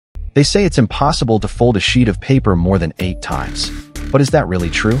They say it's impossible to fold a sheet of paper more than 8 times. But is that really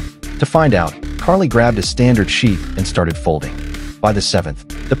true? To find out, Carly grabbed a standard sheet and started folding. By the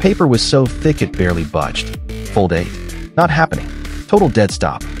 7th, the paper was so thick it barely budged. Fold 8. Not happening. Total dead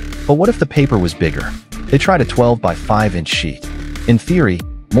stop. But what if the paper was bigger? They tried a 12 by 5-inch sheet. In theory,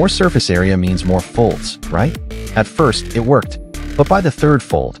 more surface area means more folds, right? At first, it worked. But by the 3rd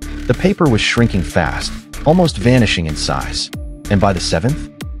fold, the paper was shrinking fast, almost vanishing in size. And by the 7th,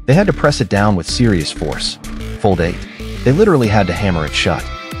 they had to press it down with serious force. Fold 8. They literally had to hammer it shut.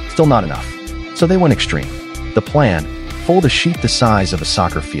 Still not enough. So they went extreme. The plan: fold a sheet the size of a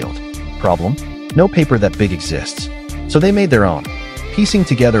soccer field. Problem? No paper that big exists. So they made their own, piecing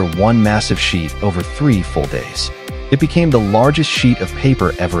together one massive sheet over 3 full days. It became the largest sheet of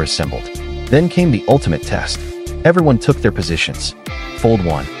paper ever assembled. Then came the ultimate test. Everyone took their positions. Fold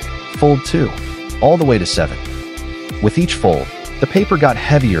 1, fold 2, all the way to 7. With each fold, the paper got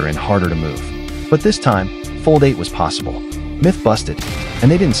heavier and harder to move. But this time, fold 8 was possible. Myth busted, and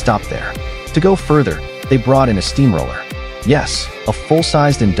they didn't stop there. To go further, they brought in a steamroller. Yes, a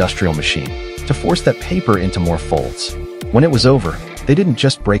full-sized industrial machine, to force that paper into more folds. When it was over, they didn't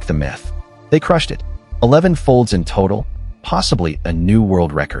just break the myth. They crushed it. 11 folds in total, possibly a new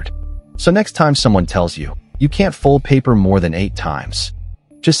world record. So next time someone tells you, you can't fold paper more than 8 times,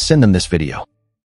 just send them this video.